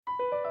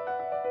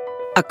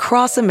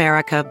Across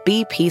America,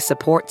 BP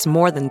supports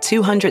more than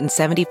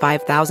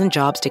 275,000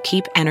 jobs to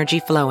keep energy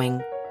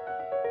flowing.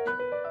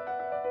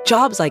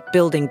 Jobs like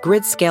building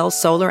grid-scale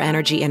solar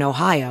energy in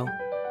Ohio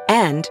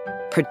and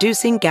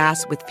producing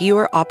gas with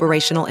fewer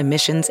operational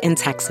emissions in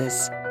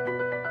Texas.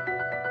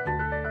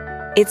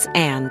 It's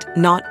and,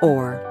 not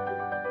or.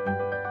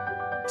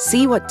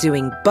 See what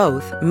doing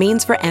both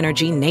means for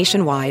energy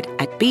nationwide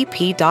at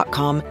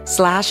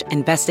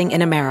bp.com/investing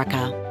in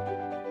America.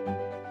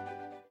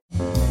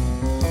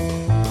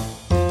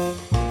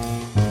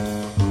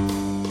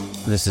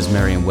 This is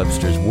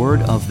Merriam-Webster's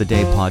Word of the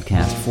Day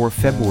podcast for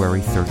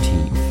February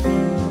 13th.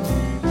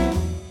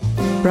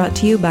 Brought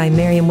to you by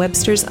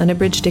Merriam-Webster's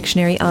Unabridged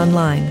Dictionary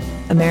Online,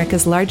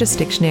 America's largest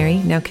dictionary,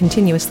 now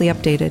continuously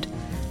updated.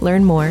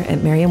 Learn more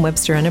at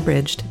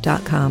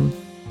merriam-websterunabridged.com.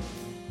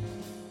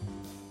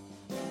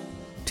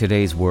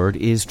 Today's word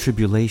is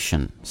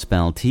tribulation,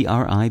 spelled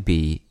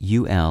tribulation.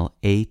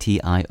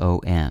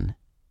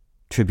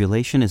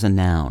 Tribulation is a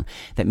noun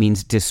that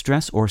means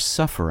distress or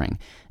suffering,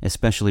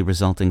 especially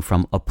resulting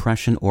from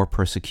oppression or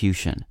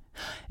persecution.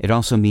 It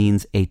also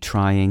means a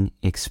trying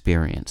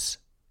experience.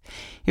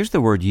 Here's the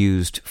word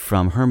used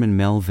from Herman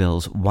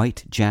Melville's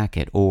White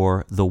Jacket,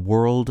 or The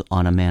World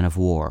on a Man of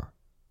War.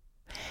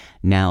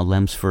 Now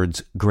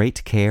Lemsford's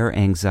great care,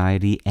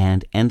 anxiety,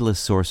 and endless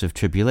source of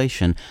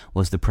tribulation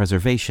was the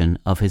preservation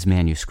of his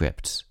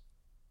manuscripts.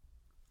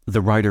 The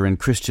writer and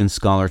Christian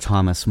scholar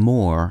Thomas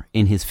More,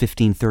 in his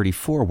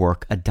 1534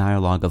 work, A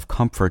Dialogue of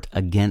Comfort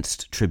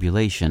Against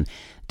Tribulation,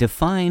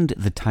 defined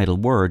the title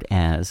word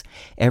as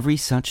every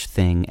such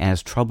thing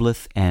as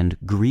troubleth and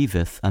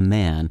grieveth a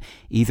man,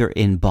 either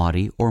in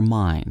body or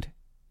mind.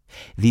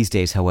 These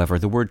days, however,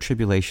 the word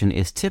tribulation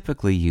is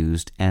typically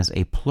used as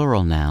a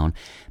plural noun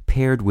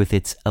paired with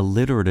its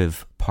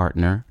alliterative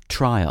partner,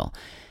 trial,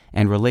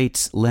 and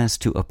relates less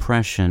to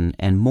oppression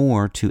and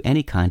more to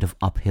any kind of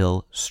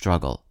uphill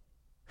struggle.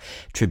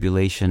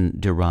 Tribulation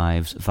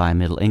derives via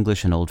Middle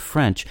English and Old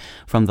French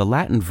from the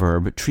Latin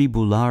verb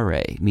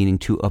tribulare, meaning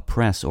to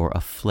oppress or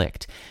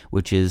afflict,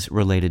 which is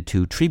related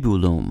to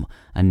tribulum,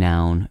 a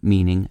noun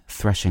meaning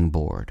threshing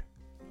board.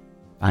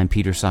 I'm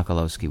Peter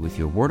Sokolowski with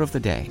your Word of the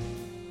Day.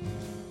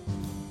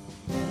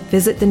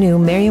 Visit the new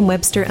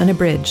Merriam-Webster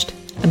Unabridged,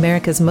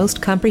 America's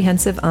most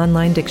comprehensive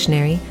online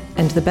dictionary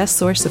and the best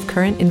source of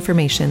current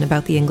information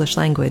about the English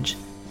language.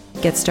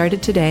 Get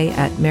started today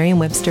at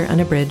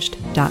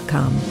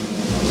merriam-websterunabridged.com.